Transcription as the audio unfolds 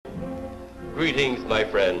Greetings, my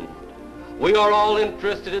friend. We are all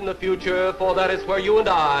interested in the future, for that is where you and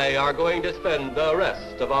I are going to spend the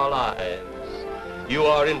rest of our lives. You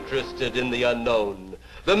are interested in the unknown,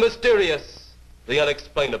 the mysterious, the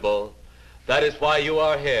unexplainable. That is why you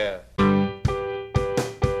are here.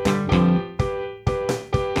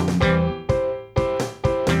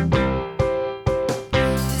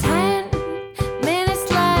 10 minutes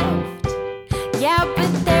left. Yeah, but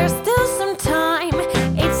there's still some time.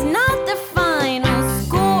 It's not the final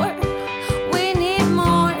score. We need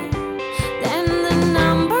more than the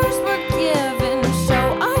numbers we're given. Show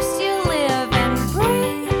us you live and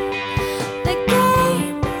breathe the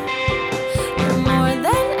game. You're more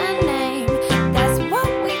than a name. That's what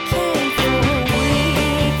we came for. We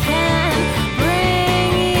can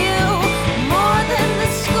bring you more than the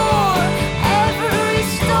score. Every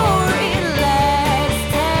story. Let's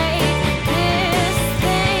take this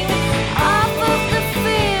thing off of the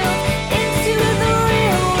field into the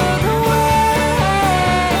real world, away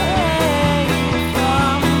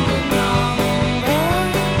from the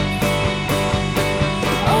numbers,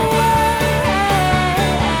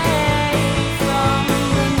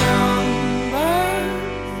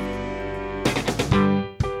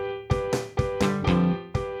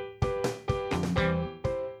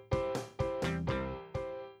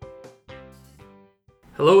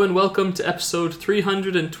 Hello and welcome to episode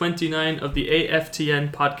 329 of the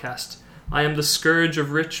AFTN podcast. I am the scourge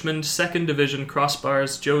of Richmond 2nd Division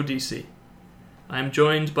Crossbars, Joe DC. I am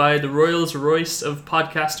joined by the Royals Royce of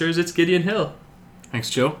podcasters, it's Gideon Hill. Thanks,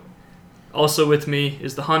 Joe. Also with me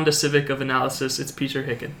is the Honda Civic of analysis, it's Peter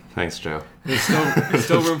Hicken. Thanks, Joe. There's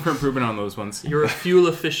still room for improvement on those ones. You're a fuel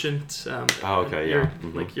efficient. Oh, okay, you're, yeah.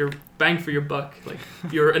 Mhm. Like your bang for your buck. Like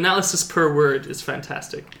your analysis per word is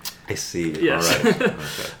fantastic. I see. Yes. All right.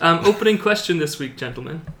 Okay. Opening question this week,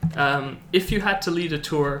 gentlemen. If you had to lead a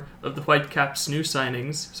tour of the Whitecaps' new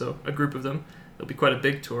signings, so a group of them, it'll be quite a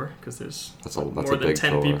big tour because there's That's more a than big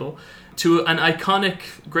 10 tour. people, to an iconic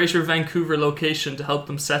Greater Vancouver location to help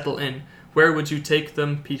them settle in, where would you take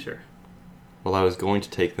them, Peter? Well, I was going to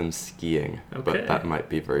take them skiing, Okay. but that might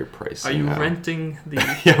be very pricey. Are you now. renting the...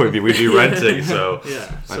 Yeah, we'd be renting, so Yeah,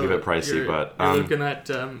 might be a bit pricey, you're, but you're looking at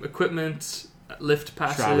equipment, lift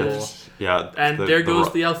passes, Travel. yeah. and there goes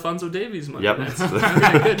the Alphonso Davies money. Yep. That's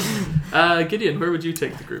very good. Gideon, where would you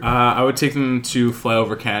take the group? I would take them to fly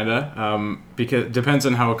over Canada because it depends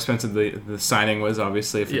on how expensive the signing was.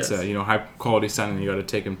 Obviously, if it's Yes. a high quality signing, you got to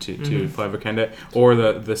take them to Mhm. fly over Canada or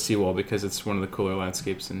the seawall because it's one of the cooler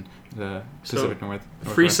landscapes in the Pacific Northwest.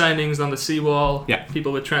 Free signings on the seawall, Yeah.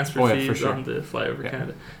 people with transfer Oh, yeah, fees for sure. on the flyover Yeah.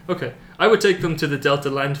 Canada. Okay, I would take them to the Delta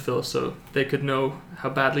landfill so they could know how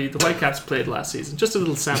badly the Whitecaps played last season. Just a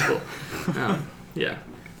little sample. Yeah,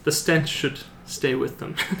 the stench should stay with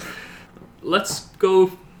them. Let's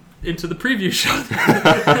go into the preview shot.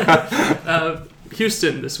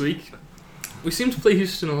 Houston this week. We seem to play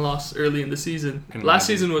Houston a lot early in the season. Last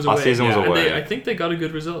season was away. Last season was and away. I think they got a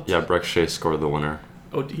good result. Yeah, Breck Shea scored the winner.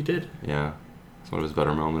 Oh, he did? Yeah. It's one of his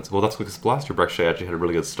better moments. Well, that's because last year Breck Shea actually had a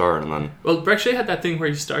really good start, and then... Well, Breck Shea had that thing where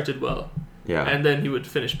he started well. Yeah. And then he would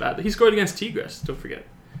finish badly. He scored against Tigres, don't forget.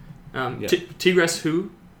 Yeah. Tigres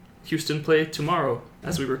who Houston play tomorrow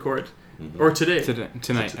as we record. Mhm. Or today.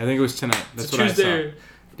 Tonight. I think it was tonight. That's It's what Tuesday. I saw.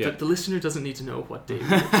 Yeah. But the listener doesn't need to know what day we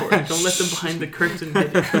record. Don't let them behind the curtain.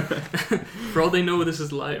 For all they know, this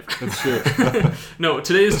is live. That's true. No,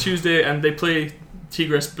 today is Tuesday, and they play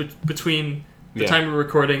Tigres between the Yeah. time we're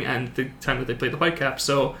recording and the time that they play the Whitecaps.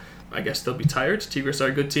 So I guess they'll be tired. Tigres are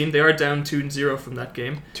a good team. They are down 2-0 from that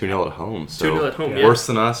game. 2-0 at home, so... 2-0 at home, yeah. yeah. Worse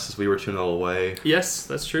than us, we were 2-0 away. Yes,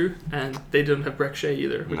 that's true. And they don't have Breck Shea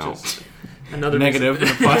either, which No. is another Negative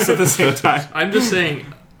reason. and a plus at the same time. I'm just saying,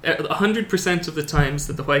 100% of the times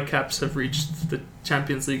that the Whitecaps have reached the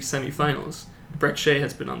Champions League semi-finals, Breck Shea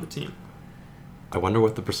has been on the team. I wonder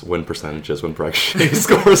what the win percentage is when Breck Shea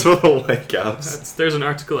scores for the Whitecaps. There's an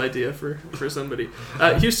article idea for somebody.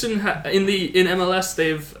 Houston in MLS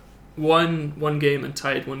they've won one game and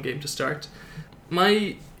tied one game to start.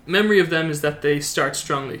 My memory of them is that they start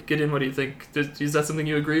strongly. Gideon, what do you think? Is that something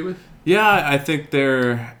you agree with? Yeah, I think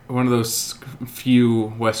they're one of those few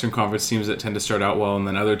Western Conference teams that tend to start out well, and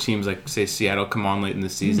then other teams like, say, Seattle come on late in the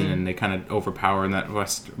season and they kind of overpower in that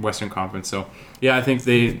Western Conference. So, yeah, I think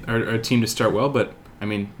they are a team to start well, but, I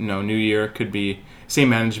mean, new year could be same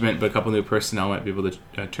management, but a couple new personnel might be able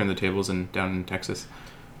to turn the tables down in Texas.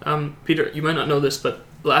 Peter, you might not know this, but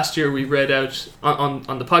last year we read out,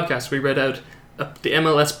 on the podcast, we read out the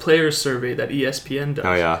MLS Players Survey that ESPN does.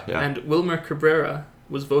 Oh, yeah. And Wilmer Cabrera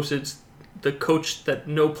was voted the coach that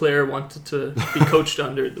no player wanted to be coached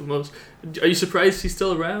under the most. Are you surprised he's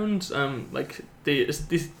still around? the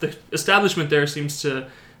establishment there seems to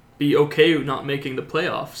be okay not making the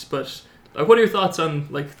playoffs. But what are your thoughts on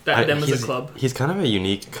like them as a club? He's kind of a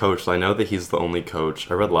unique coach. I know that he's the only coach.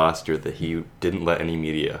 I read last year that he didn't let any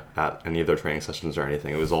media at any of their training sessions or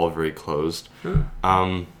anything. It was all very closed.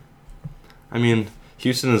 I mean,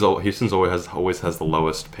 Houston's always has the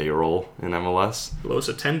lowest payroll in MLS. Lowest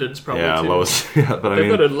attendance, probably. Yeah, too. lowest. Yeah, but they've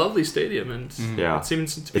got a lovely stadium, and it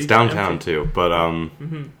seems to be it's downtown empty. too. But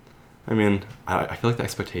I mean, I feel like the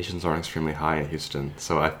expectations aren't extremely high in Houston,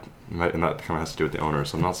 so and that kind of has to do with the owner.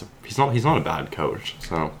 So he's not a bad coach.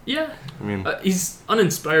 So yeah, I mean, he's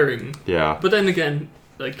uninspiring. Yeah, but then again,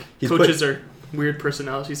 like coaches are weird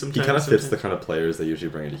personalities sometimes. He kind of fits the kind of players they usually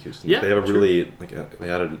bring into Houston. Yeah, they have they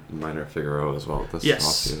added Minor Figueroa as well this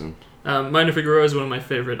offseason. Minor Figueroa is one of my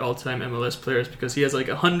favorite all-time MLS players because he has like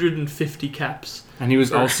 150 caps. And he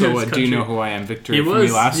was also a Do You Know Who I Am victory for me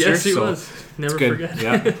last year. Yes, he was. Never forget.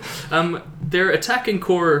 Yeah. Their attacking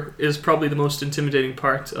core is probably the most intimidating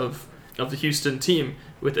part of the Houston team,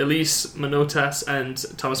 with Elise, Manotas, and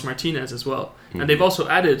Thomas Martinez as well. And they've also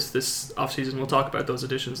added this offseason. We'll talk about those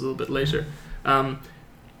additions a little bit later.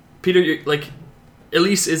 Peter,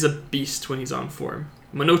 Elise is a beast when he's on form.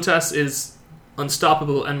 Manotas is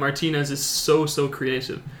unstoppable, and Martinez is so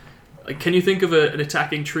creative. Like, can you think of an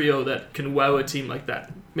attacking trio that can wow a team like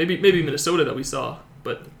that? Maybe Minnesota that we saw,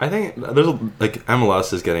 but I think there's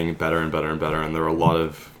MLS is getting better and better and better, and there are a lot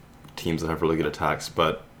of teams that have really good attacks,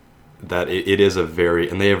 but that it is a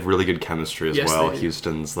and they have really good chemistry as well.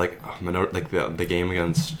 Houston's the game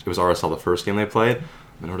against, it was RSL, the first game they played.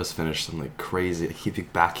 Manotas finished some crazy, he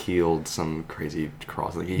back heeled some crazy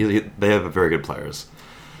cross. They have very good players.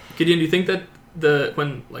 Gideon, do you think that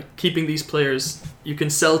when keeping these players, you can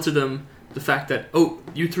sell to them the fact that,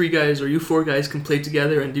 you 3 guys or you 4 guys can play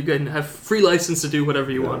together and you can have free license to do whatever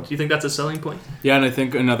you want? Do you think that's a selling point? Yeah, and I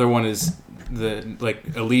think another one is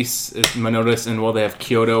Elise, Manotas, and they have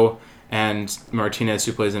Kyoto and Martinez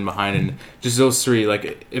who plays in behind, and just those 3.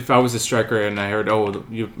 If I was a striker and I heard,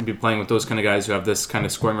 you'd be playing with those kind of guys who have this kind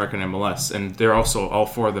of scoring record in MLS, and they're also all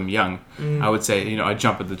 4 of them young, I would say, I'd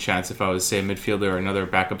jump at the chance. If I was, say, a midfielder or another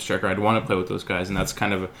backup striker, I'd want to play with those guys, and that's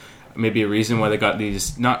kind of maybe a reason why they got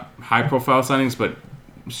these not high-profile signings, but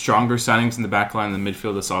stronger signings in the back line and the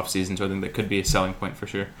midfield this offseason, so I think that could be a selling point for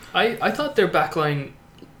sure. I thought their back line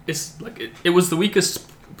is it was the weakest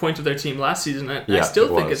point of their team last season. I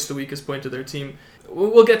still think it's the weakest point of their team.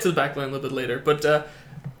 We'll get to the back line a little bit later, but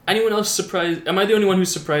anyone else surprised? Am I the only one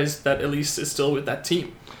who's surprised that Elise is still with that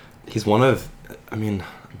team? He's one of,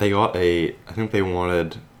 they got a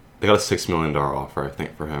 $6 million offer, I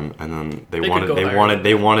think, for him, and then they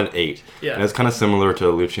wanted 8. Yeah. And it's kind of similar to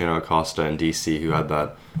Luciano Acosta in DC, who had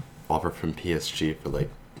that offer from PSG for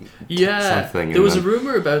something. There was a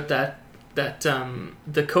rumor about that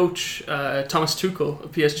the coach Thomas Tuchel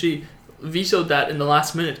of PSG vetoed that in the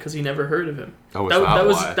last minute because he never heard of him.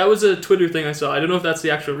 That was a Twitter thing I saw. I don't know if that's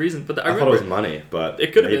the actual reason, but I thought it was money, but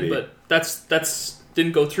it could have been. But that's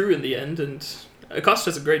didn't go through in the end. And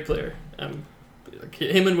Acosta's a great player.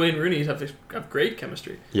 Him and Wayne Rooney have great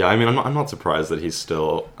chemistry. Yeah, I'm not surprised that he's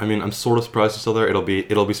still. I'm sort of surprised he's still there.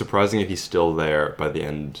 It'll be surprising if he's still there by the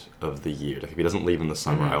end of the year. If he doesn't leave in the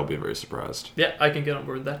summer, I'll be very surprised. Yeah, I can get on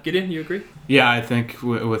board with that. Gideon, you agree? Yeah, I think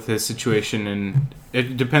with his situation, and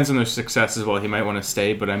it depends on their success as well. He might want to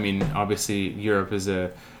stay, but obviously Europe is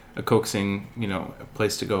a coaxing,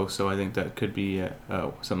 place to go. So I think that could be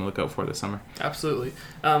something to look out for this summer. Absolutely.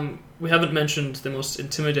 We haven't mentioned the most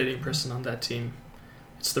intimidating person on that team.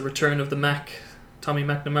 It's the return of the Mac, Tommy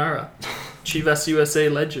McNamara, Chivas USA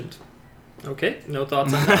legend. Okay, no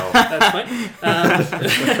thoughts on that.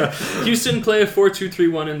 That's fine. Houston play a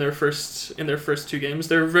 4-2-3-1 in their first 2 games.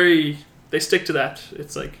 They stick to that.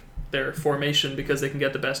 It's their formation because they can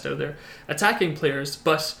get the best out of their attacking players,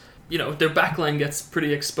 but their backline gets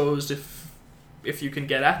pretty exposed if you can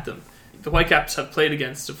get at them. The Whitecaps have played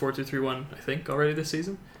against a 4-2-3-1, I think, already this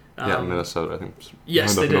season. Minnesota, I think.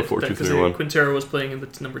 Yes, they did, because Quintero was playing in the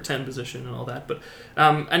number 10 position and all that. But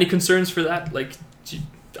any concerns for that?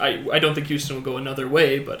 I don't think Houston will go another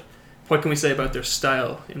way, but what can we say about their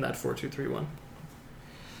style in that 4-2-3-1?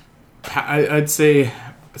 I'd say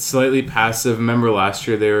slightly passive. Remember last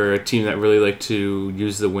year they were a team that really liked to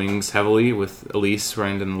use the wings heavily, with Elise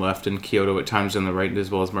running on the left and Kyoto at times on the right,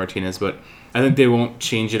 as well as Martinez. But I think they won't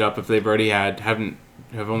change it up if they've already have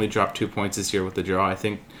only dropped 2 points this year with the draw. I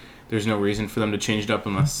think there's no reason for them to change it up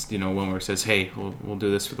unless Wilmer says, "Hey, we'll do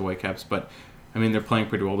this for the Whitecaps." But I mean, they're playing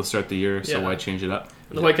pretty well to start the year, so Yeah. why change it up?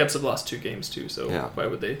 And the Whitecaps have lost 2 games too, so Yeah. why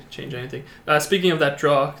would they change anything? Speaking of that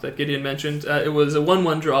draw that Gideon mentioned, it was a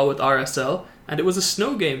 1-1 draw with RSL, and it was a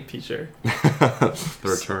snow game, Peter. The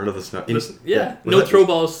return of the snow. No throw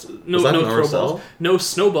balls, no was that an throw RSL? balls, no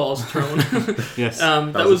snowballs thrown. Yes.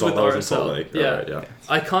 that was with that was in Salt RSL. Lake. Yeah. Right, yeah.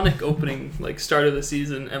 Iconic opening, like start of the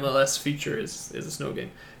season MLS feature is a snow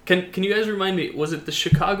game. Can you guys remind me? Was it the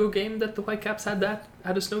Chicago game that the Whitecaps had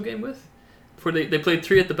a snow game with? Before they played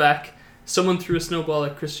 3 at the back. Someone threw a snowball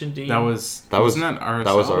at Christian Dean. Wasn't that RSL?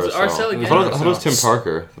 That was Was it RSL. RSL again? How was Tim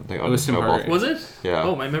Parker? It was Tim Parker. Was it? Yeah.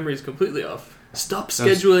 Oh, my memory is completely off. Stop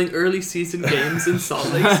That's- scheduling early season games in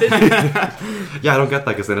Salt Lake City. Yeah, I don't get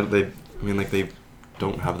that because they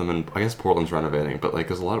don't have them in. I guess Portland's renovating, but like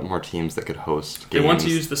there's a lot more teams that could host They games. want to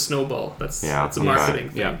use the snowball. That's a okay. marketing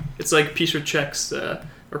thing. Yeah. It's like Petr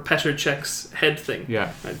Cech's head thing.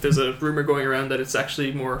 Yeah. There's a rumor going around that it's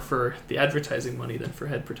actually more for the advertising money than for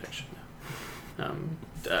head protection.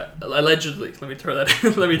 Allegedly, let me throw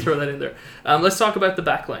that in there. Let's talk about the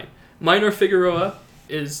back line. Minor Figueroa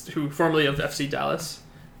who formerly of FC Dallas,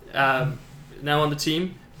 now on the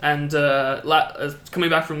team, and coming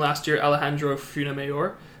back from last year, Alejandro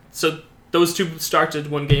Funamayor. So those two started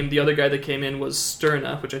one game. The other guy that came in was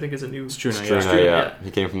Sterna, which I think is a new Struna, Struna, yeah.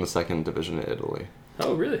 He came from the 2nd division of Italy.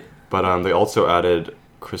 Oh, really? But they also added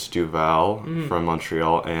Chris Duval from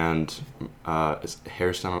Montreal and is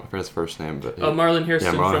Hairston, I forget his first name, but Marlon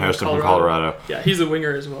Hairston, Marlon Hairston from Colorado. Yeah, he's a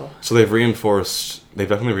winger as well. So they've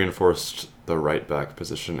definitely reinforced the right back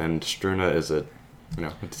position, and Struna is it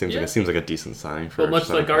seems like a decent signing for. Well, much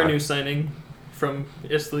center like our back. new signing from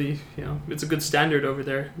Italy, it's a good standard over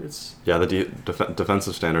there. It's the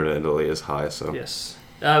defensive standard in Italy is high. So yes.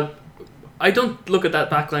 I don't look at that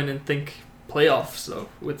back line and think playoffs though.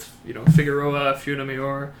 With Figueroa,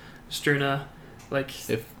 Funamayor, Struna,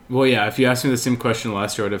 If you asked me the same question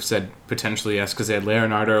last year, I would have said potentially yes, because they had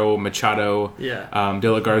Leonardo, Machado,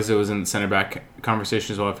 De La Garza was in the center back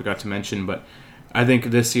conversation as well. I forgot to mention, but I think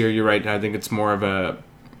this year you're right. I think it's more of a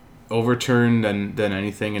overturn than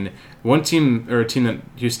anything. And one team or a team that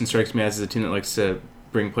Houston strikes me as is a team that likes to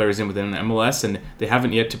bring players in within MLS, and they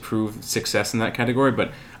haven't yet to prove success in that category.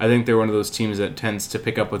 But I think they're one of those teams that tends to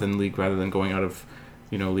pick up within the league rather than going out of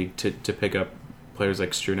league to pick up players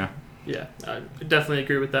like Struna. Yeah, I definitely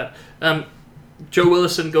agree with that. Joe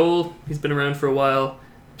Willis in goal. He's been around for a while.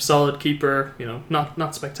 Solid keeper.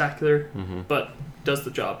 Not spectacular, but does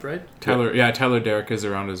the job, right? Tyler Derrick is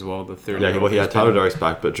around as well. The third. Yeah, Tyler Derrick's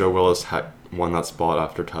back, but Joe Willis won that spot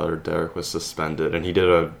after Tyler Derrick was suspended, and he did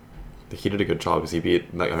a good job because he beat.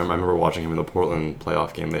 I remember watching him in the Portland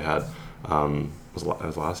playoff game they had. Was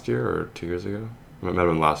it last year or 2 years ago? It might have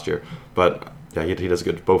been last year, but yeah, he does a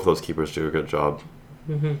good. Both of those keepers do a good job.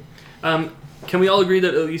 Can we all agree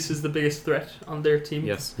that Elise is the biggest threat on their team?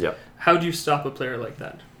 Yes. Yeah. How do you stop a player like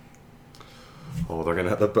that? Oh, they're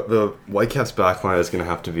gonna the Whitecaps backline is gonna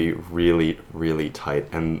have to be really, really tight,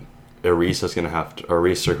 and Ariz is gonna have to, or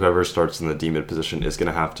whoever starts in the D-mid position is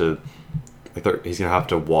gonna have to, he's gonna have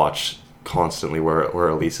to watch constantly where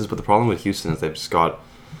Elise is. But the problem with Houston is they've got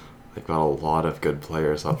a lot of good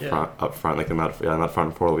players up front, like in that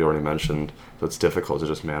front four that we already mentioned. So it's difficult to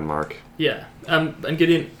just man mark. Yeah, and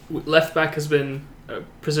Gideon, left back has been a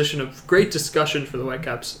position of great discussion for the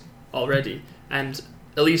Whitecaps already, and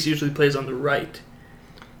Elise usually plays on the right.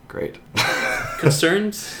 Great.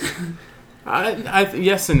 Concerned?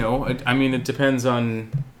 Yes and no. I mean, it depends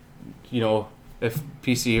on, if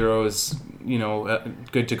PC Hero is,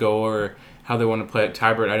 good to go or how they want to play it.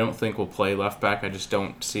 Tybert, I don't think will play left back. I just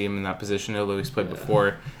don't see him in that position, although he's played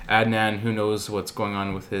before. Adnan, who knows what's going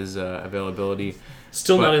on with his availability.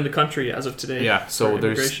 Still not in the country as of today. Yeah, so for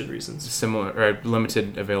there's immigration reasons. Similar or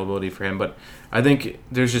limited availability for him. But I think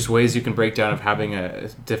there's just ways you can break down of having a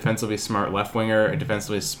defensively smart left winger, a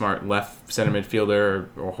defensively smart left center midfielder,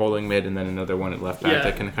 or holding mid, and then another one at left back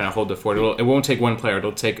that can kind of hold the fort. It won't take one player.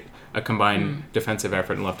 It'll take a combined defensive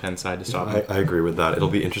effort on the left hand side to stop him. I agree with that. It'll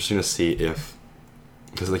be interesting to see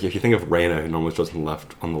because if you think of Reyna, who normally starts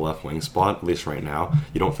on the left wing spot, at least right now,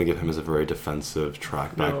 you don't think of him as a very defensive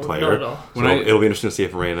track back player. Not at all. So it'll be interesting to see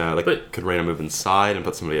if Reyna, could Reyna move inside and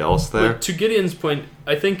put somebody else there? But to Gideon's point,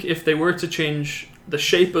 I think if they were to change the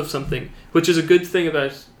shape of something, which is a good thing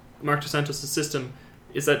about Marc Dos Santos' system,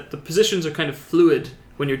 is that the positions are kind of fluid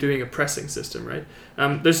when you're doing a pressing system, right?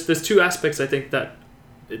 There's two aspects I think that,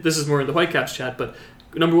 this is more in the Whitecaps chat, but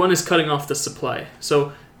number one is cutting off the supply.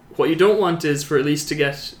 So what you don't want is for Elise to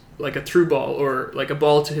get like a through ball or like a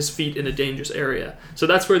ball to his feet in a dangerous area. So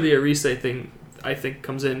that's where the Arise thing, I think,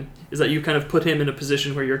 comes in, is that you kind of put him in a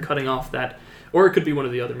position where you're cutting off that or it could be one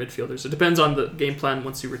of the other midfielders. It depends on the game plan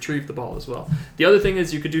once you retrieve the ball as well. The other thing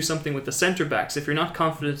is you could do something with the centre backs. If you're not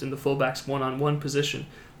confident in the fullback's one-on-one position,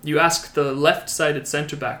 you ask the left-sided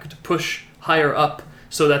centre back to push higher up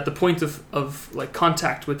so that the point of like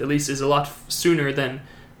contact with Elise is a lot sooner than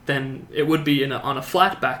it would be on a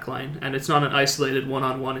flat back line, and it's not an isolated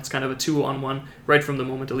one-on-one. It's kind of a 2-on-1 right from the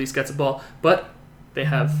moment Elise gets a ball. But they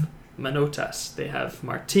have Manotas, they have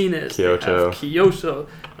Martinez, they have Kyoto.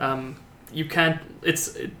 You can't.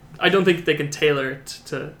 I don't think they can tailor it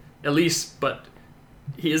to Elise, but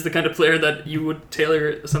he is the kind of player that you would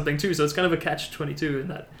tailor something to. So it's kind of a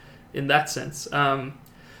catch-22 in that sense.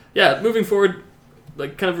 Moving forward,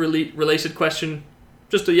 like kind of related question.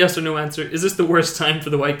 Just a yes or no answer. Is this the worst time for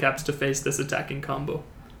the Whitecaps to face this attacking combo?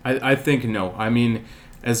 I think no. I mean,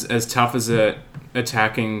 as tough as a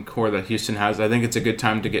attacking core that Houston has, I think it's a good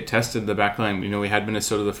time to get tested. The back line, we had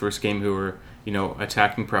Minnesota the first game who were,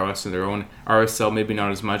 attacking prowess in their own. RSL maybe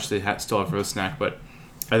not as much. They still have Rosnack, but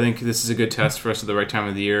I think this is a good test for us at the right time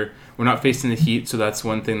of the year. We're not facing the Heat, so that's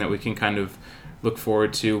one thing that we can kind of look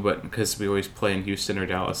forward to, but because we always play in Houston or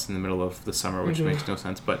Dallas in the middle of the summer, which makes no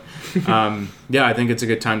sense. But I think it's a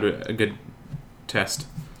good time a good test.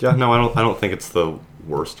 Yeah, no, I don't think it's the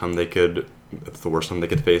worst time they could. It's the worst time they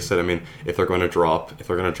could face it. I mean, if they're going to drop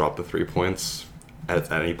the 3 points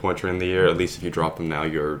at any point during the year, at least if you drop them now,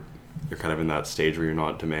 you're kind of in that stage where you're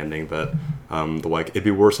not demanding that it'd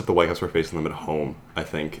be worse if the Whitecaps were facing them at home, I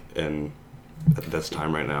think, at this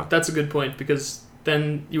time right now. That's a good point, because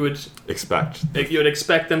then you would expect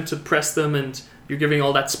them to press them, and you're giving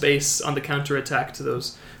all that space on the counter attack to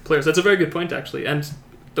those players. That's a very good point, actually. And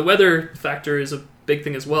the weather factor is a big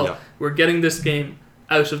thing as well. Yeah. We're getting this game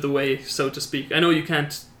out of the way, so to speak. I know you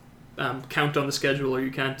can't count on the schedule, or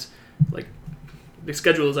you can't, the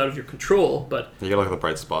schedule is out of your control, but you gotta look at the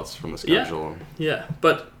bright spots from the schedule. Yeah,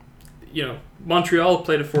 but Montreal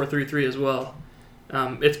played a 4-3-3 as well.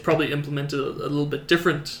 It's probably implemented a little bit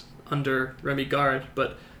different under Remy Gard,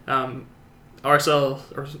 but RSL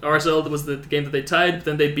was the game that they tied, but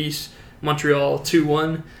then they beat Montreal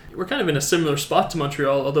 2-1. We're kind of in a similar spot to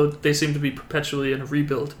Montreal, although they seem to be perpetually in a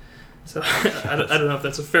rebuild. So I don't know if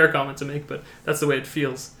that's a fair comment to make, but that's the way it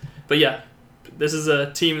feels. But yeah, this is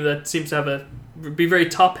a team that seems to be very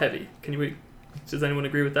top heavy. Does anyone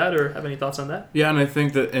agree with that, or have any thoughts on that? Yeah, and I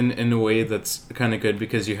think that in a way that's kind of good,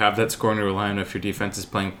 because you have that scoring to rely on if your defense is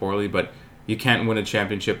playing poorly, but you can't win a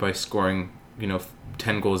championship by scoring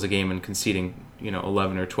 10 goals a game and conceding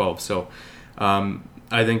 11 or 12. So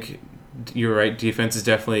I think you're right. Defense is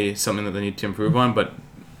definitely something that they need to improve on, but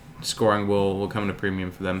scoring will come at a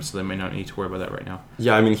premium for them, so they may not need to worry about that right now.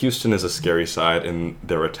 Yeah, I mean, Houston is a scary side in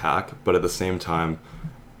their attack, but at the same time,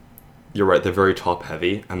 you're right, they're very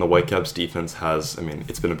top-heavy, and the Whitecaps' defense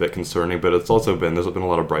it's been a bit concerning, but there's been a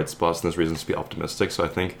lot of bright spots, and there's reasons to be optimistic. So I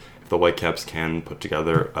think if the Whitecaps can put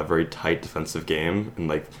together a very tight defensive game in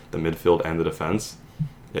the midfield and the defense,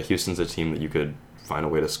 Houston's a team that you could find a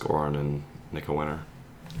way to score on and nick a winner.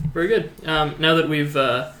 Very good. Now that we've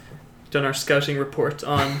done our scouting report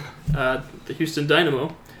on the Houston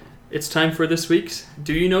Dynamo, it's time for this week's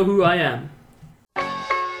Do You Know Who I Am?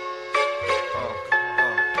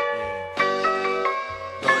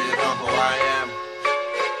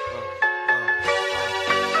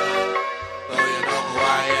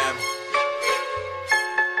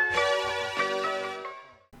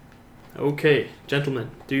 Okay, gentlemen,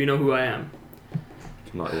 do you know who I am?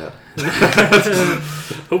 Not yet.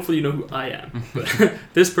 Hopefully you know who I am. But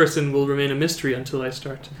this person will remain a mystery until I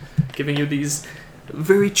start giving you these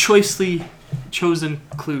very choicely chosen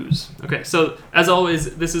clues. Okay, so as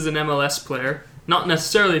always, this is an MLS player. Not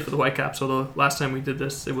necessarily for the Whitecaps, although last time we did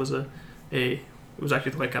this, it was it was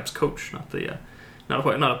actually the Whitecaps coach, not a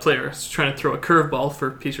player. I was trying to throw a curveball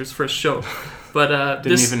for Peter's first show. But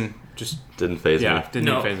didn't phase me. Didn't phase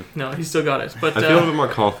him. No, he still got it. But I feel a little bit more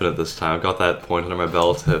confident this time. I've got that point under my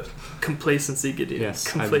belt. Complacency, Gideon. Yes,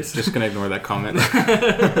 complacency. I'm just going to ignore that comment.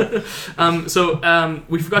 So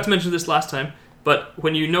we forgot to mention this last time, but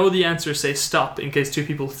when you know the answer, say stop, in case two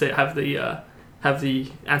people have the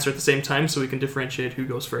answer at the same time, so we can differentiate who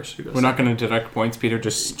goes first. We're not going to deduct points, Peter,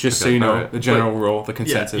 just so you know, the general rule, the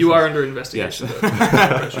consensus. Yeah, you are under investigation.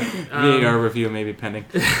 Yes. VAR review may be pending.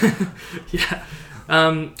 Yeah.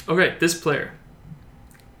 Okay, this player.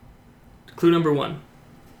 Clue number 1.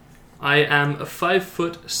 I am a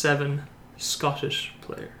 5'7" Scottish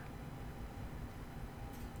player.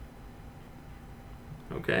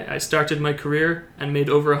 Okay, I started my career and made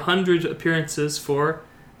over 100 appearances for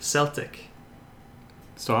Celtic.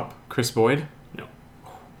 Stop. Chris Boyd? No.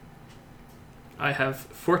 I have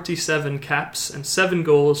 47 caps and 7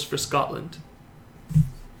 goals for Scotland.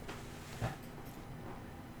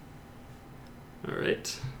 All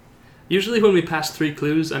right. Usually when we pass 3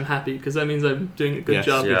 clues, I'm happy because that means I'm doing a good Yes,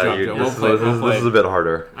 job. yeah. This is a bit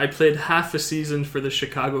harder. I played half a season for the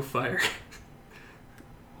Chicago Fire.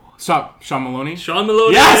 Stop, Sean Maloney. Sean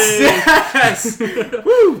Maloney! Yes!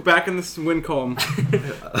 Woo! Back in the win column.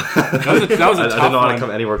 That was a I tough didn't want one. to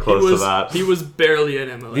come anywhere close to that. He was barely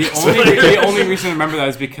an MLS. The only reason I remember that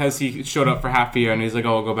is because he showed up for half a year and he's like,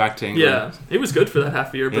 "Oh, I'll go back to England." Yeah, it was good for that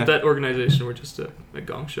half a year, but Yeah. that organization were just a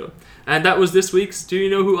gong show. And that was this week's Do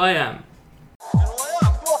You Know Who I Am?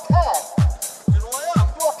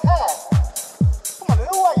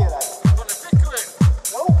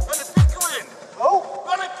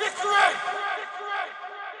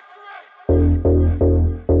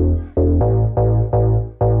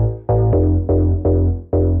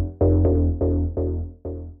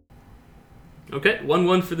 Okay,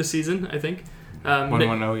 1-1 for the season, I think.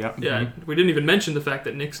 1-1-0, yeah. Yeah, Mhm. we didn't even mention the fact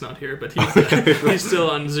that Nick's not here, but he's still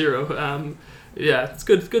on 0. Yeah, it's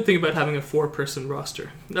good thing about having a 4-person roster.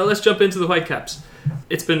 Now let's jump into the Whitecaps.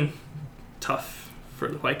 It's been tough for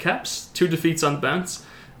the Whitecaps. 2 defeats on the bounce.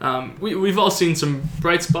 We've all seen some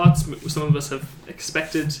bright spots. Some of us have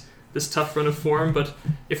expected this tough run of form, but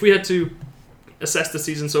if we had to assess the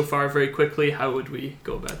season so far very quickly, how would we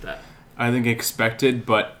go about that? I think expected,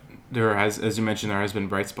 but there has, as you mentioned, there has been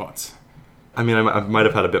bright spots. I mean, I might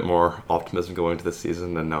have had a bit more optimism going into the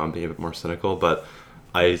season, and now I'm being a bit more cynical. But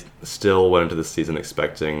I still went into the season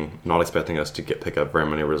not expecting us to pick up very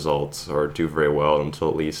many results or do very well until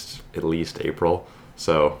at least April.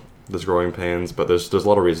 So there's growing pains, but there's a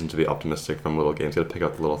lot of reason to be optimistic from little games. You got to pick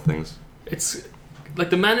up the little things. It's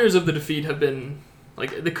like the manners of the defeat have been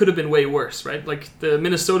like they could have been way worse, right? Like the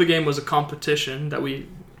Minnesota game was a competition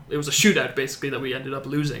it was a shootout basically that we ended up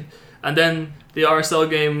losing. And then the RSL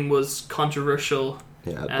game was controversial,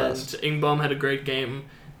 Yeah, at and best. Ingbaum had a great game.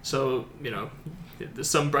 So, there's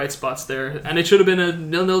some bright spots there. And it should have been a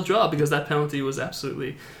 0-0 draw because that penalty was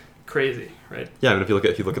absolutely crazy, right? Yeah, I mean, if you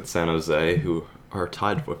look at San Jose, who are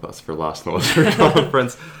tied with us for last in the Western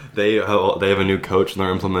Conference, they have a new coach and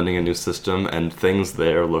they're implementing a new system, and things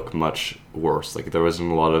there look much worse. Like there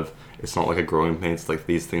wasn't a lot of. It's not like a growing pains. Like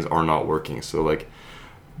these things are not working. So like,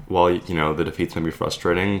 while the defeats may be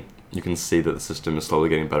frustrating, you can see that the system is slowly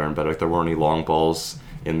getting better and better. Like there weren't any long balls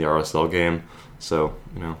in the RSL game, so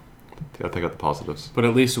gotta pick up the positives. But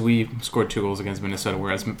at least we scored 2 goals against Minnesota,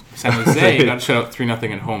 whereas San Jose got shut out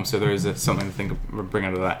 3-0 at home. So there is something to bring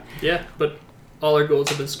out of that. Yeah, but all our goals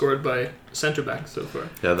have been scored by center backs so far.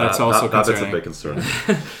 Yeah, that's also that's a concerning. big concern.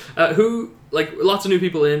 Lots of new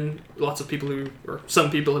people in, lots of people or some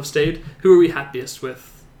people have stayed. Who are we happiest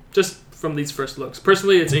with just from these first looks?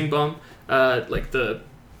 Personally, it's Ingbaum. Like the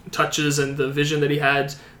touches and the vision that he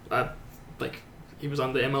had. Like he was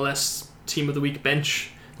on the MLS Team of the Week bench,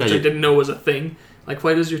 which I didn't know was a thing. Like,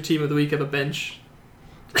 why does your Team of the Week have a bench?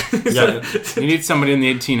 Yeah, You need somebody in the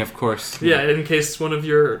 18, of course. Yeah, in case one of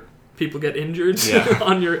your people get injured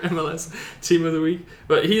on your MLS Team of the Week.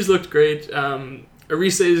 But he's looked great.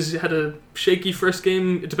 Arise's had a shaky first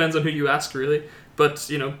game. It depends on who you ask, really. But,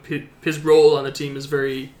 his role on the team is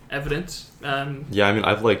very evident. Yeah, I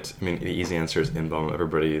mean, the easy answer is Ingbaum.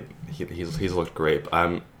 Everybody, he's looked great.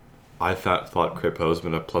 I thought Kripo's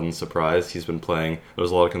been a pleasant surprise. He's been playing. There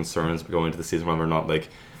was a lot of concerns going into the season whether or not,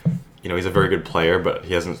 he's a very good player, but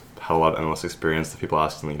he hasn't had a lot of MLS experience. The people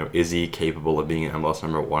asked him, is he capable of being an MLS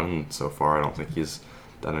number 1? And so far, I don't think he's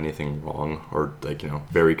done anything wrong or,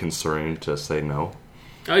 very concerning to say no.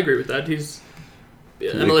 I agree with that.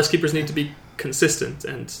 MLS keepers need to be consistent,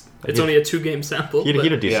 and it's only a 2-game sample. He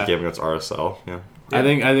had a decent game against RSL, yeah. I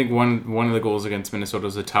think one of the goals against Minnesota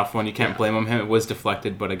was a tough one. You can't blame him. It was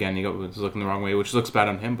deflected, but again, he was looking the wrong way, which looks bad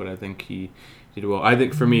on him, but I think he did well. I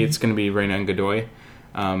think for me, it's going to be Reyna and Godoy.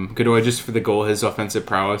 Godoy, just for the goal, his offensive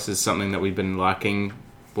prowess is something that we've been lacking.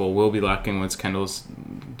 Well, will be lacking once Kendall's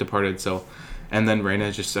departed. So, and then Reyna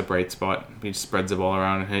is just a bright spot. He just spreads the ball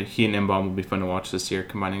around. He and Ingbaum will be fun to watch this year,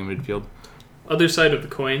 combining in midfield. Other side of the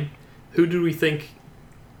coin, who do we think?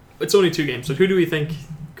 It's only 2 games, so who do we think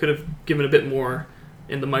could have given a bit more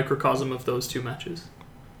in the microcosm of those 2 matches?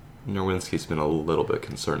 Nerwinski's been a little bit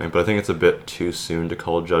concerning, but I think it's a bit too soon to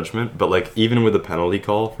call judgment. But even with the penalty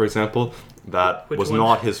call, for example, that Which was one?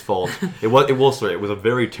 not his fault. It was a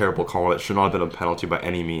very terrible call. It should not have been a penalty by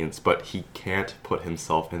any means. But he can't put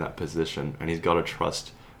himself in that position, and he's got to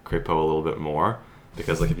trust Kripo a little bit more.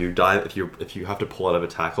 Because if you dive, if you have to pull out of a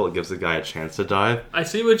tackle, it gives the guy a chance to dive. I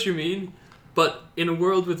see what you mean, but in a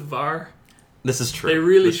world with VAR, This is true. They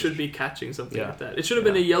really This is should be catching something Yeah. like that. It should have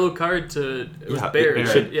been a yellow card to Bear. it Right?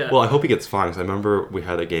 should- Yeah. Well, I hope he gets fined, because I remember we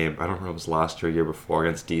had a game, I don't remember if it was last year or year before,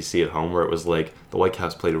 against DC at home, where it was like the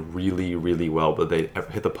Whitecaps played really, really well, but they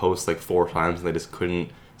hit the post like 4 times and they just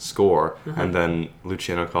couldn't score. And then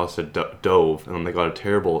Luciano Costa dove, and then they got a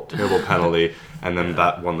terrible penalty, and then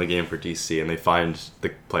that won the game for DC, and they fined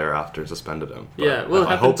the player after and suspended him. But Yeah, well,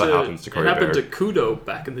 I hope that happens to Corey It happened Bear. to Kudo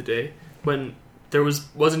back in the day when there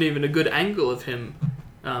wasn't even a good angle of him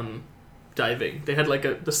diving. They had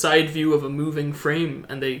like the side view of a moving frame,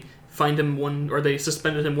 and they they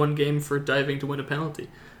suspended him 1 game for diving to win a penalty.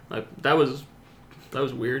 Like that was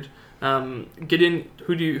weird. Gideon,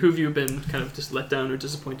 who have you been kind of just let down or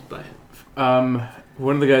disappointed by?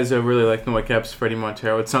 One of the guys I really like in the Whitecaps, Freddie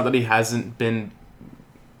Montero. It's not that he hasn't been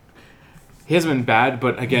bad,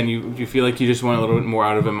 but again, you feel like you just want a little bit more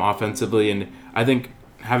out of him offensively, and I think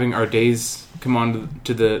having Ardays come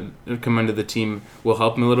into the team will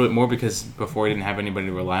help him a little bit more, because before he didn't have anybody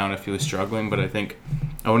to rely on if he was struggling. But I think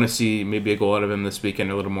I want to see maybe a goal out of him this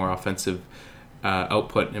weekend, a little more offensive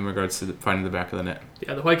output in regards to finding the back of the net.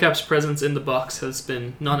 Yeah, the Whitecaps' presence in the box has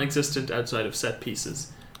been non-existent outside of set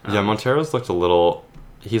pieces. Yeah, Montero's looked a little.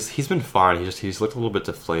 He's been fine. He's looked a little bit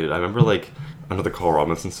deflated. I remember like under the Carl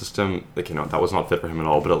Robinson system, like that was not fit for him at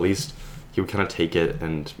all. But at least he would kind of take it,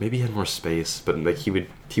 and maybe he had more space. But like he would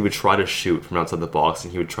try to shoot from outside the box,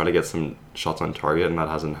 and he would try to get some shots on target, and that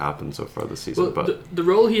hasn't happened so far this season. Well, but the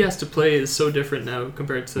role he has to play is so different now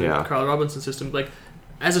compared to the Carl Robinson system. Like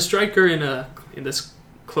as a striker in this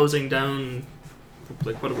closing down,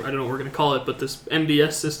 like I don't know what we're gonna call it, but this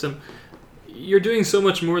MDS system, you're doing so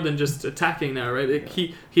much more than just attacking now, right? Like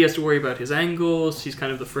he has to worry about his angles. He's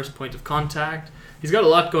kind of the first point of contact. He's got a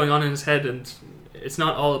lot going on in his head, and it's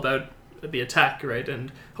not all about the attack, right?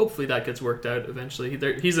 And hopefully that gets worked out eventually.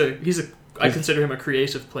 I consider him a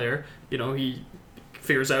creative player. He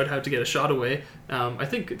figures out how to get a shot away. I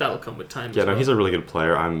think that'll come with time. Yeah, as well. he's a really good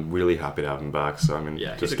player. I'm really happy to have him back. So I mean,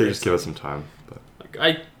 just give us some time. But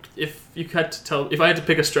if I had to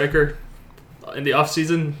pick a striker in the off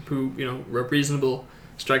season who a reasonable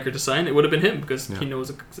striker to sign, it would have been him, because he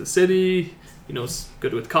knows the city. He knows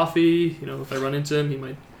good with coffee. If I run into him, he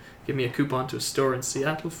might give me a coupon to a store in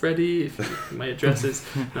Seattle, Freddie, if my address is...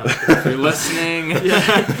 No, if you're listening.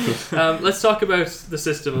 Yeah. Let's talk about the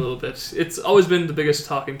system a little bit. It's always been the biggest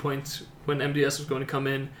talking point when MDS was going to come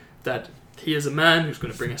in, that he is a man who's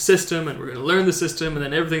going to bring a system, and we're going to learn the system, and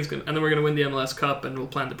then and then we're going to win the MLS Cup, and we'll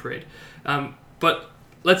plan the parade. But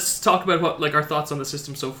let's talk about our thoughts on the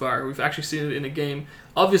system so far. We've actually seen it in a game.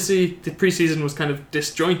 Obviously, the preseason was kind of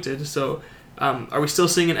disjointed, so are we still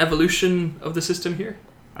seeing an evolution of the system here?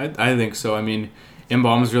 I think so. I mean,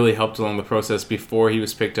 Mbaum's really helped along the process. Before he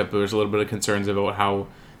was picked up, there was a little bit of concerns about how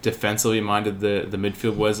defensively minded the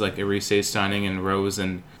midfield was, like Arise signing and Rose.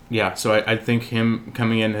 And yeah, so I think him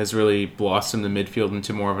coming in has really blossomed the midfield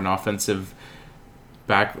into more of an offensive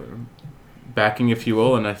backing, if you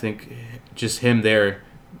will. And I think just him there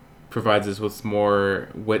provides us with more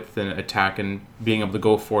width and attack and being able to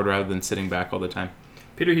go forward rather than sitting back all the time.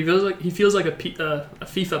 Peter, he feels like a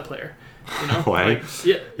FIFA player. Why?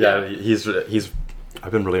 Yeah. He's.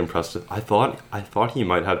 I've been really impressed. I thought he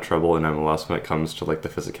might have trouble in MLS when it comes to like the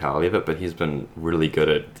physicality of it, but he's been really good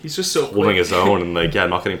at. He's just so holding his own and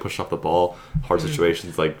not getting pushed off the ball. Hard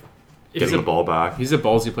situations, getting the ball back. He's a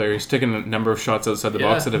ballsy player. He's taken a number of shots outside the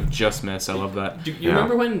box that have just missed. I love that. Do you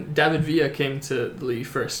remember when David Villa came to the league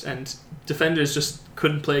first, and defenders just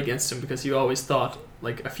couldn't play against him because you always thought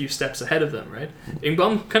like a few steps ahead of them, right?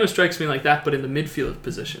 Mbaum kind of strikes me like that, but in the midfield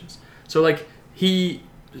positions. So he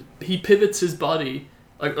pivots his body,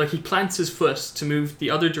 like he plants his foot to move the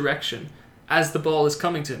other direction as the ball is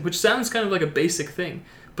coming to him, which sounds kind of like a basic thing.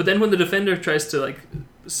 But then when the defender tries to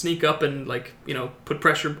sneak up and put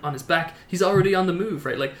pressure on his back, he's already on the move,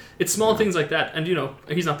 right? It's small things like that, and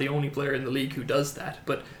he's not the only player in the league who does that.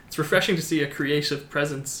 But it's refreshing to see a creative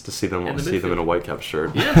presence. To see them in a Whitecap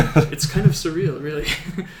shirt. Yeah, it's kind of surreal, really.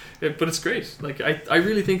 But it's great. I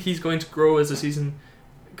really think he's going to grow as the season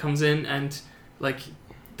comes in, and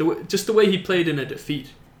just the way he played in a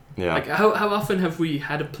defeat. Yeah. How often have we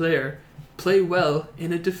had a player play well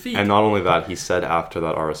in a defeat? And not only that, he said after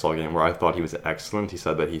that RSL game where I thought he was excellent, he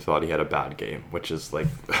said that he thought he had a bad game, which is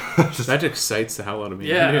that excites the hell out of me.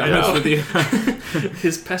 Yeah. With you.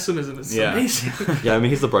 His pessimism is amazing. Yeah, I mean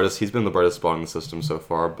he's been the brightest spot in the system so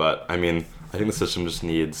far, but I mean I think the system just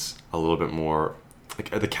needs a little bit more.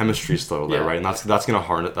 The chemistry's still there, right? And that's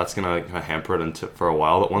gonna hamper it for a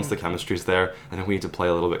while. But once the chemistry's there, I think we need to play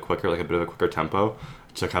a little bit quicker, like a bit of a quicker tempo,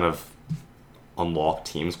 to kind of unlock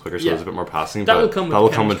teams quicker. So there's a bit more passing. That will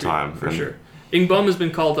come with time for sure. Ingbom has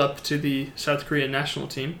been called up to the South Korean national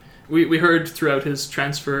team. We heard throughout his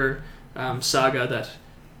transfer saga that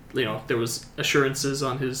there was assurances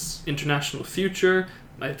on his international future.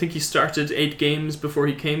 I think he started 8 games before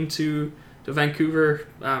he came to Vancouver.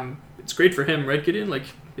 It's great for him, right, Gideon? Like,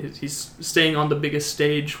 he's staying on the biggest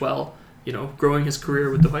stage while growing his career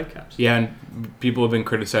with the Whitecaps. Yeah, and people have been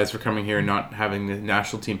criticized for coming here and not having the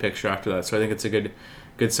national team picture after that. So I think it's a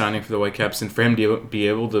good signing for the Whitecaps, and for him to be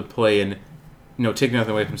able to play in, take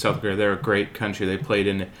nothing away from South Korea. They're a great country. They played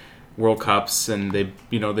in World Cups, and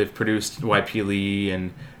they've produced YP Lee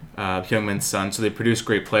and Heung-min Son, so they produce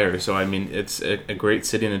great players. So I mean, it's a great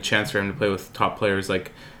city and a chance for him to play with top players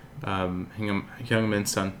like Heung-min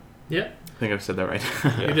Son. Yeah, I think I've said that right.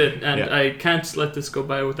 You did, and I can't let this go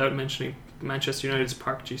by without mentioning Manchester United's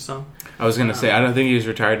Park Ji-sung. I was going to say, I don't think he's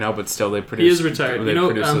retired now, but still they produce. He is retired. They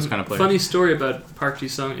produce those kind of players. Funny story about Park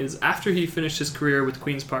Ji-sung is after he finished his career with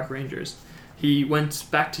Queen's Park Rangers, he went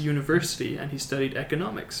back to university and he studied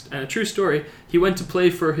economics. And a true story, he went to play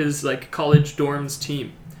for his college dorms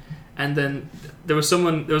team. And then there was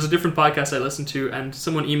a different podcast I listened to, and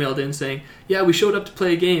someone emailed in saying, yeah, we showed up to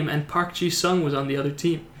play a game and Park Ji-sung was on the other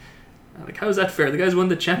team. I'm like, how is that fair? The guys won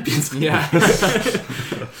the Champions League. Yeah.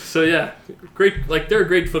 So yeah, great. They're a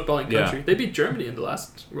great footballing country. Yeah. They beat Germany in the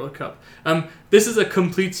last World Cup. This is a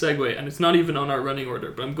complete segue, and it's not even on our running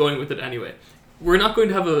order, but I'm going with it anyway. We're not going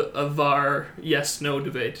to have a VAR yes/no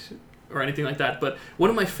debate or anything like that, but one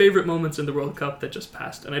of my favorite moments in the World Cup that just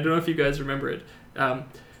passed, and I don't know if you guys remember it.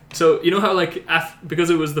 So you know how because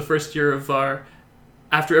it was the first year of VAR,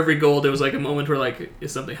 after every goal there was a moment where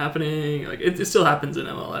is something happening? It still happens in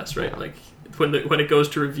MLS, right? When it goes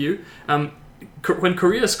to review. When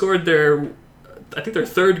Korea scored their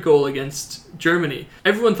third goal against Germany,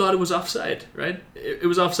 everyone thought it was offside, right? It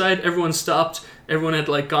was offside. Everyone stopped. Everyone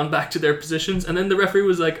had gone back to their positions, and then the referee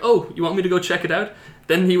was like, "Oh, you want me to go check it out?"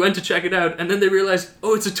 Then he went to check it out, and then they realized,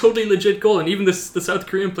 "Oh, it's a totally legit goal." And even the South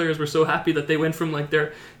Korean players were so happy that they went from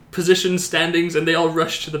their position standings and they all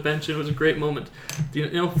rushed to the bench, and it was a great moment.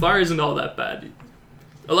 VAR isn't all that bad.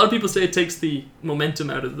 A lot of people say it takes the momentum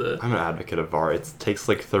out of the... I'm an advocate of VAR. It takes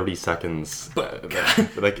 30 seconds. But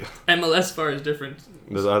MLS VAR is different.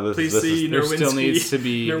 Please see there still needs to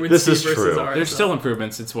be... This is true. There's still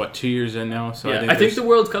improvements. It's 2 years in now? So yeah, I think the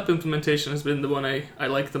World Cup implementation has been the one I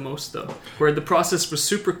like the most, though. Where the process was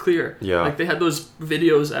super clear. Yeah. They had those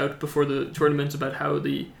videos out before the tournament about how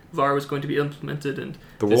the VAR was going to be implemented, and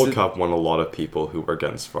the World Cup won a lot of people who were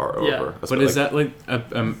against VAR over. Yeah. But is that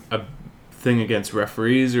a thing against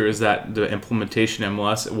referees, or is that the implementation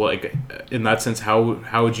MLS? Well, in that sense,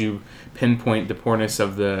 how would you pinpoint the poorness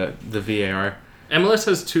of the VAR? MLS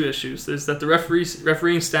has 2 issues. There's that the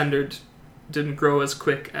refereeing standard didn't grow as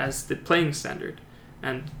quick as the playing standard,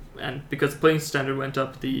 and because the playing standard went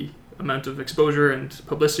up, the amount of exposure and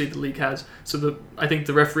publicity the league has. So I think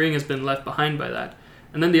the refereeing has been left behind by that.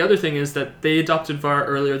 And then the other thing is that they adopted VAR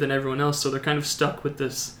earlier than everyone else, so they're kind of stuck with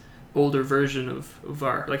this older version of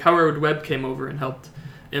VAR. Howard Webb came over and helped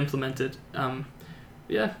implement it. I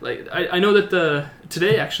know that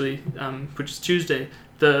today actually, which is Tuesday,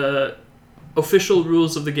 the official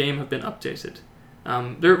rules of the game have been updated.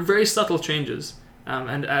 They're very subtle changes,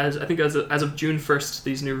 and as of June 1st,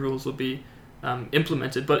 these new rules will be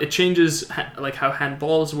implemented. But it changes how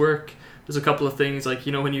handballs work. There's a couple of things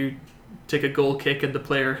when you take a goal kick and the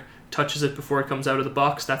player touches it before it comes out of the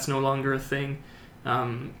box, that's no longer a thing.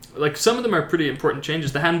 Some of them are pretty important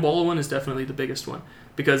changes. The handball one is definitely the biggest one,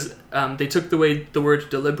 because they took the word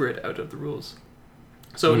deliberate out of the rules.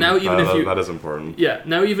 So now even that is important. Yeah,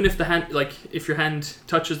 now even if the hand if your hand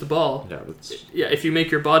touches the ball, if you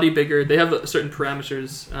make your body bigger, they have certain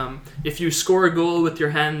parameters. If you score a goal with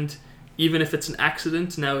your hand, even if it's an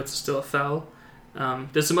accident, now it's still a foul.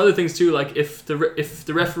 There's some other things too, if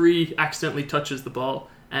the referee accidentally touches the ball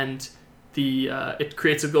and it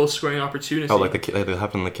creates a goal scoring opportunity. Oh, that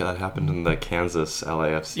happened in the Kansas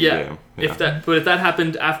LAFC game. Yeah. If that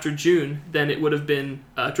happened after June, then it would have been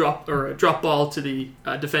a drop ball to the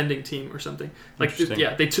defending team or something.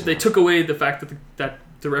 They took away the fact that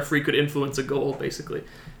the referee could influence a goal basically.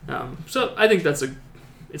 So I think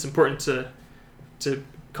it's important to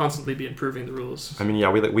constantly be improving the rules. I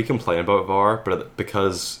mean, we complain about VAR, but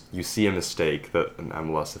because you see a mistake that an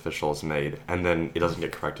MLS official has made, and then it doesn't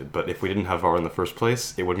get corrected. But if we didn't have VAR in the first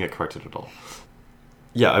place, it wouldn't get corrected at all.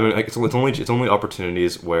 Yeah, I mean, it's only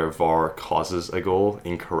opportunities where VAR causes a goal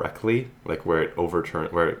incorrectly, where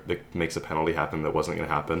it makes a penalty happen that wasn't going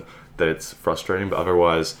to happen, that it's frustrating. But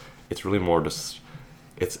otherwise, it's really more just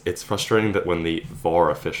it's frustrating that when the VAR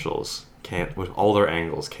officials can't, with all their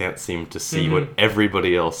angles, can't seem to see what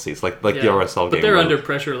everybody else sees. Like the RSL game. But they're under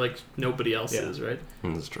pressure like nobody else is, right?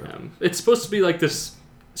 That's true. It's supposed to be like this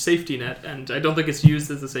safety net, and I don't think it's used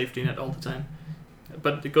as a safety net all the time.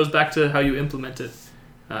 But it goes back to how you implement it.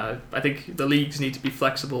 I think the leagues need to be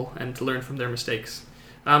flexible and to learn from their mistakes.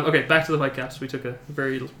 Okay, back to the Whitecaps. We took a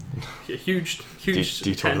very huge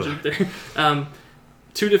tangent there.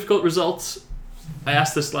 2 difficult results. I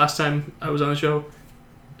asked this last time I was on the show.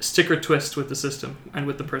 Stick or twist with the system and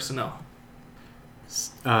with the personnel?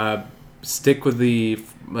 Stick with the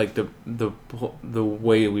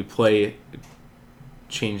way we play.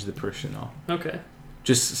 Change the personnel. Okay.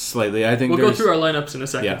 Just slightly. I think we'll go through our lineups in a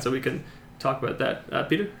second, so we can talk about that.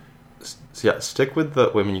 Peter? So yeah, stick with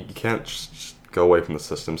the. I mean, you can't just go away from the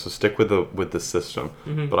system. So stick with the system.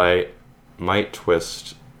 Mm-hmm. But I might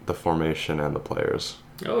twist the formation and the players.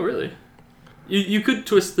 Oh, really? You could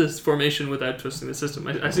twist this formation without twisting the system.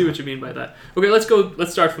 I see what you mean by that. Okay, let's go.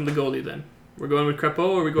 Let's start from the goalie then. We're going with Crepeau,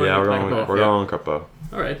 or are we going? Yeah, with we're going with Crepeau.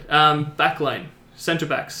 All right. Backline, center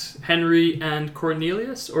backs, Henry and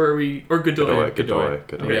Cornelius, or Godoy? Godoy.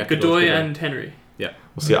 Okay, Godoy and Henry. Yeah.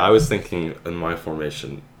 Well, see, I was thinking in my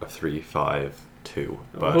formation of 3-5-2,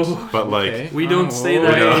 but like we don't say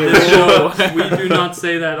that on this show. We do not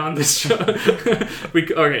say that on this show.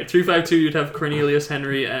 3-5-2. You'd have Cornelius,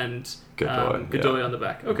 Henry, and Godoy on the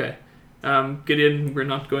back. Okay. Gideon, we're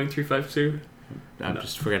not going 3-5-2. I'm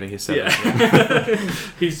just forgetting he said that.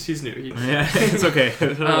 He's new. Yeah, it's okay.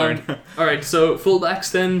 All right, so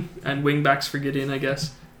fullbacks then, and wingbacks for Gideon, I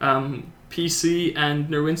guess. PC and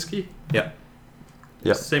Nerwinski. Yeah.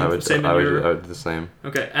 Yeah, I would do the same.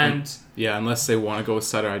 Okay, and unless they want to go with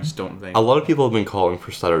Sutter, I just don't think. A lot of people have been calling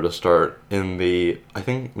for Sutter to start in the. I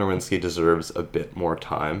think Nerwinski deserves a bit more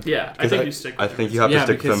time. Yeah, I think you stick. I think you have to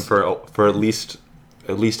stick with him for at least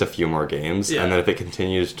a few more games, and then if it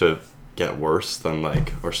continues to get worse, then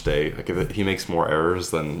stay. Like if he makes more errors,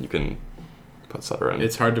 then you can put Sutter in.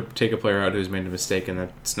 It's hard to take a player out who's made a mistake, and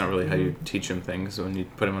that's not really how you teach him things when you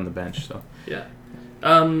put him on the bench. So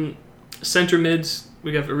center mids.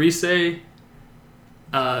 We have Arise,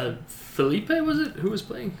 Felipe, was it? Who was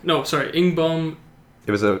playing? No, sorry, Ingbaum.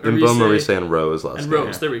 It was Ingbaum, Arise, and Rose last game. And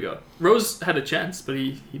Rose, there we go. Rose had a chance, but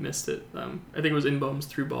he missed it. I think it was Ingbaum's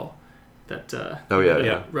through ball that.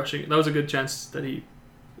 Rushing. That was a good chance that he.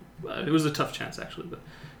 It was a tough chance actually, but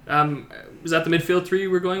is that the midfield 3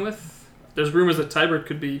 we're going with? There's rumors that Tybert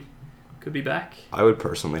could be back. I would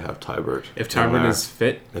personally have Tybert. If Tybert is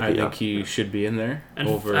fit, I think he should be in there.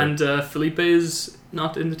 And Felipe is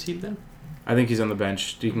not in the team then? I think he's on the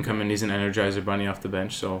bench. He can come in. He's an Energizer bunny off the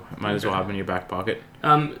bench, so might as well have him in your back pocket.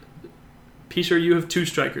 Peter, you have 2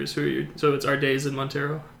 strikers. Who are you? So it's Ardays and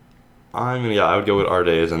Montero? I would go with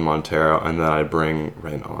Ardays and Montero, and then I'd bring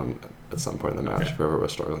Reyna on at some point in the match, whoever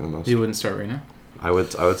was struggling the most. You wouldn't start Reyna? I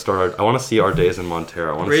would start. I want to see Ardays and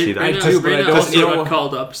Montero. I want to see that. I do, but I also got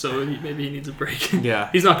called up, so maybe he needs a break. Yeah,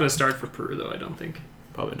 he's not going to start for Peru though. I don't think.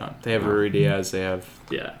 Probably not. They have Rui Diaz. They have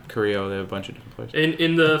Carrillo. They have a bunch of different players.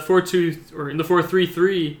 In the 4-2 or in the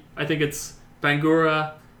 4-3-3, I think it's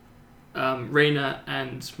Bangura, Reyna,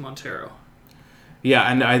 and Montero. Yeah,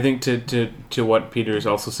 and I think to what Peter is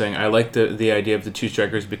also saying, I like the idea of the 2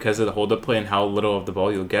 strikers because of the hold-up play and how little of the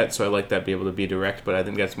ball you'll get, so I like that be able to be direct, but I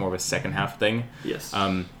think that's more of a second-half thing. Yes.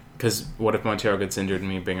 Because what if Montero gets injured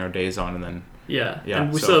and we bring our days on and then... Yeah,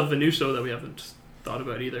 and we still have Venuto that we haven't thought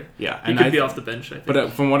about either. Yeah. He could be off the bench, I think.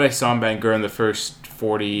 But from what I saw in Bangura in the first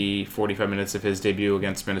 40-45 minutes of his debut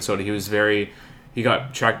against Minnesota, he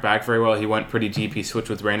got tracked back very well. He went pretty deep. He switched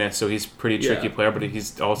with Reyna, so he's a pretty tricky player, but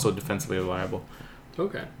he's also defensively reliable.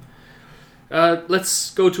 Okay.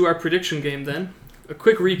 Let's go to our prediction game then. A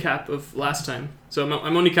quick recap of last time. So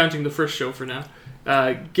I'm only counting the first show for now.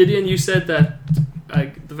 Gideon, you said that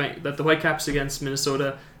the Whitecaps against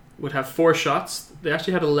Minnesota would have 4 shots. They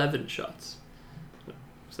actually had 11 shots.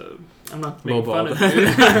 So I'm not making fun of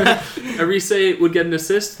it. Arise would get an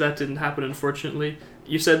assist. That didn't happen, unfortunately.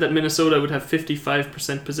 You said that Minnesota would have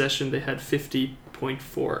 55% possession. They had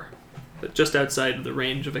 50.4%. But just outside of the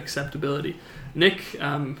range of acceptability. Nick,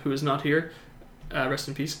 who is not here, rest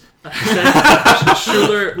in peace, said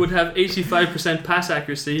Schuler would have 85% pass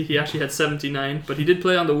accuracy. He actually had 79, but he did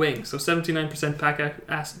play on the wing, so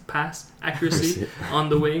 79% pass accuracy on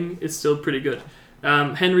the wing is still pretty good.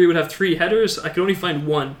 Henry would have 3 headers. I could only find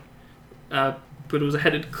 1, but it was a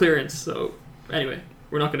headed clearance, so anyway,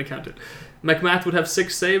 we're not going to count it. McMath would have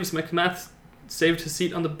 6 saves. McMath saved his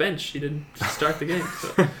seat on the bench. He didn't start the game.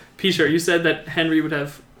 So. Peter, you said that Henry would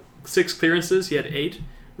have 6 clearances. He had 8.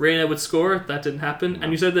 Reina would score. That didn't happen.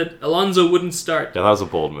 And you said that Alonso wouldn't start. Yeah, that was a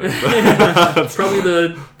bold move. It's probably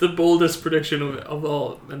the boldest prediction of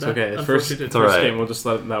all. And It's okay. that First It's all right. game, we'll just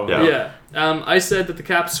let that one Yeah. go. Yeah. I said that the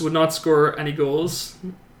Caps would not score any goals.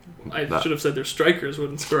 I That- should have said their strikers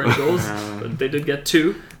wouldn't score any goals, but they did get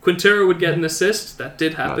 2. Quintero would get an assist. That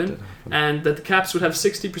did happen. did happen. And that the Caps would have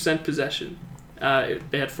 60% possession.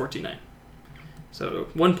 They had 49. So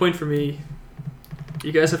 1 point for me.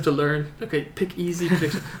 You guys have to learn. Okay, pick easy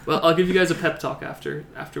predictions. Well, I'll give you guys a pep talk after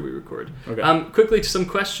we record. Okay. Quickly to some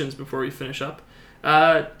questions before we finish up.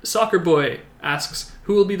 Soccer Boy asks,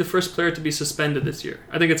 who will be the first player to be suspended this year?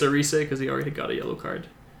 I think it's Arise because he already got a yellow card.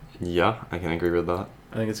 Yeah, I can agree with that.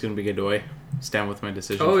 I think it's going to be Godoy. Stand with my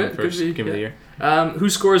decision Oh, for yeah, the first could be, game of the year. Who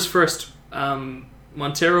scores first?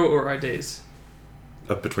 Montero or Ardez?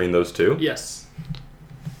 Between those two, Yes.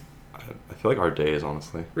 I feel like Ardez,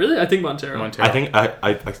 honestly. Really? I think Montero. I think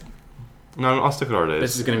I no, I'll stick with Ardez.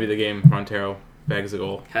 This is going to be the game. Montero bags a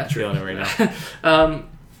goal. Hat-trick. Feeling it right now.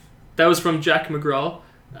 That was from Jack McGraw.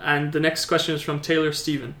 And the next question is from Taylor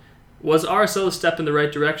Stephen. Was RSL a step in the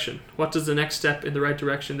right direction? What does the next step in the right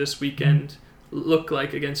direction this weekend look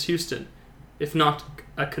like against Houston? If not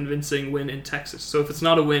a convincing win in Texas. So if it's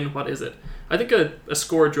not a win, what is it? I think a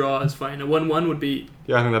score draw is fine. A 1-1 would be...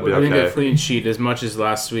 Yeah, I think that'd be I think a okay. clean sheet, as much as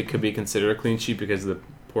last week could be considered a clean sheet because of the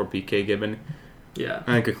poor PK given, Yeah.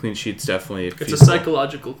 I think a clean sheet's definitely It's a feasible.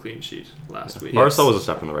 psychological clean sheet last week. Yes. RSL was a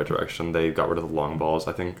step in the right direction. They got rid of the long balls.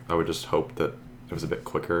 I think I would just hope that it was a bit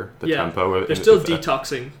quicker, the tempo. They're still If-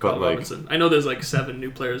 detoxing but, Carl like- Robinson. I know there's like 7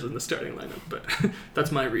 new players in the starting lineup, but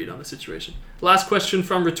that's my read on the situation. Last question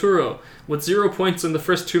from Returo. With 0 points in the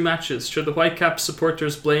first 2 matches, should the Whitecaps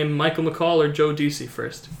supporters blame Michael McCall or Joe Ducey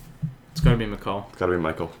first? It's going to be McCall. It's got to be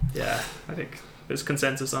Michael. Yeah, I think there's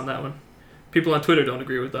consensus on that one. People on Twitter don't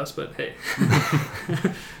agree with us, but hey.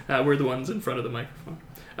 We're the ones in front of the microphone.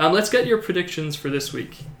 Let's get your predictions for this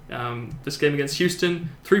week. This game against Houston,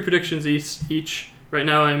 3 predictions each. Right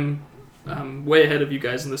now I'm way ahead of you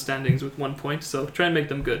guys in the standings with 1 point, so try and make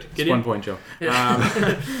them good. It's Gideon? 1 point, Joe. Yeah.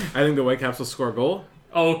 I think the Whitecaps will score a goal.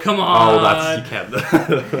 Oh, come on. Oh, that's you can't.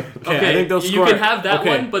 Okay, I think they'll you score. can have that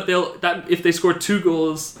okay. one, but if they score 2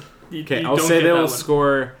 goals, you Okay, you I'll don't say get they that will one.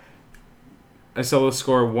 score. I say they'll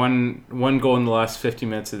score one goal in the last 50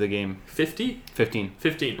 minutes of the game. 50? 15.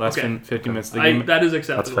 15. Last Okay. 50 minutes of the game. That is That's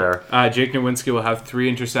acceptable. fair. Jake Nowinski will have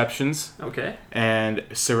 3 interceptions, Okay, and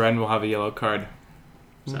Seren will have a yellow card.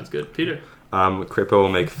 sounds good. Peter? Kripo will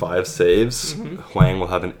make 5 saves. Mhm. Huang will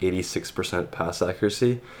have an 86% pass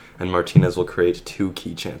accuracy, and Martinez will create 2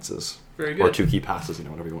 key chances. Very Or good. 2 key passes,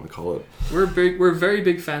 whatever you want to call it. We're very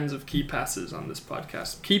big fans of key passes on this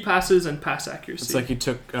podcast. Key passes and pass accuracy. It's like you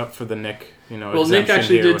took up for the Nick, well, Nick exemption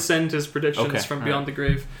actually here did with- send his predictions Okay, from all Beyond the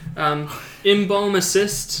Grave. Imbaum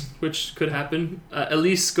assist, which could happen.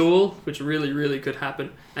 Elise goal, which really, really could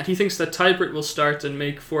happen. And he thinks that Tybert will start and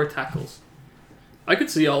make 4 tackles. I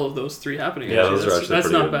could see all of those 3 happening. Yeah, actually. those are actually that's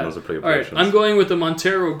pretty not good. bad. Those are pretty good All right, predictions. I'm going with the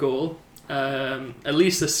Montero goal.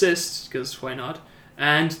 Elise assist, because why not?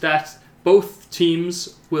 And that both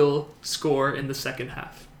teams will score in the second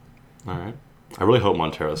half. All right. I really hope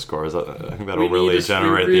Montero scores. I think that'll We really need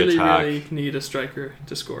generate we really, the attack. really need a striker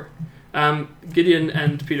to score. Gideon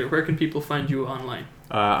and Peter, where can people find you online?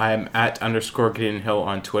 I am at _ Gideon Hill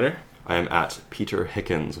on Twitter. I am at Peter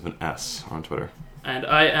Hickens with an S on Twitter. And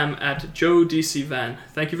I am at Joe DC Van.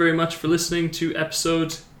 Thank you very much for listening to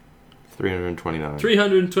episode 329.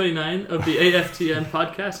 329 of the AFTN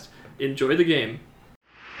podcast. Enjoy the game.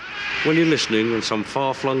 When you're listening on some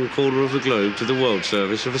far-flung corner of the globe to the World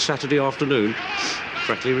Service of a Saturday afternoon,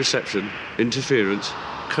 crackly reception, interference,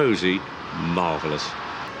 cosy, marvellous.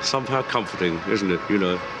 Somehow comforting, isn't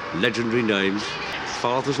it? Legendary names,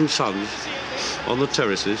 fathers and sons, on the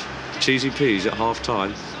terraces, cheesy peas at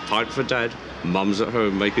half-time, pint for dad, mum's at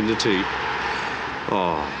home making the tea.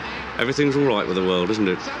 Everything's all right with the world, isn't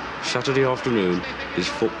it? Saturday afternoon is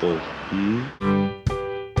football.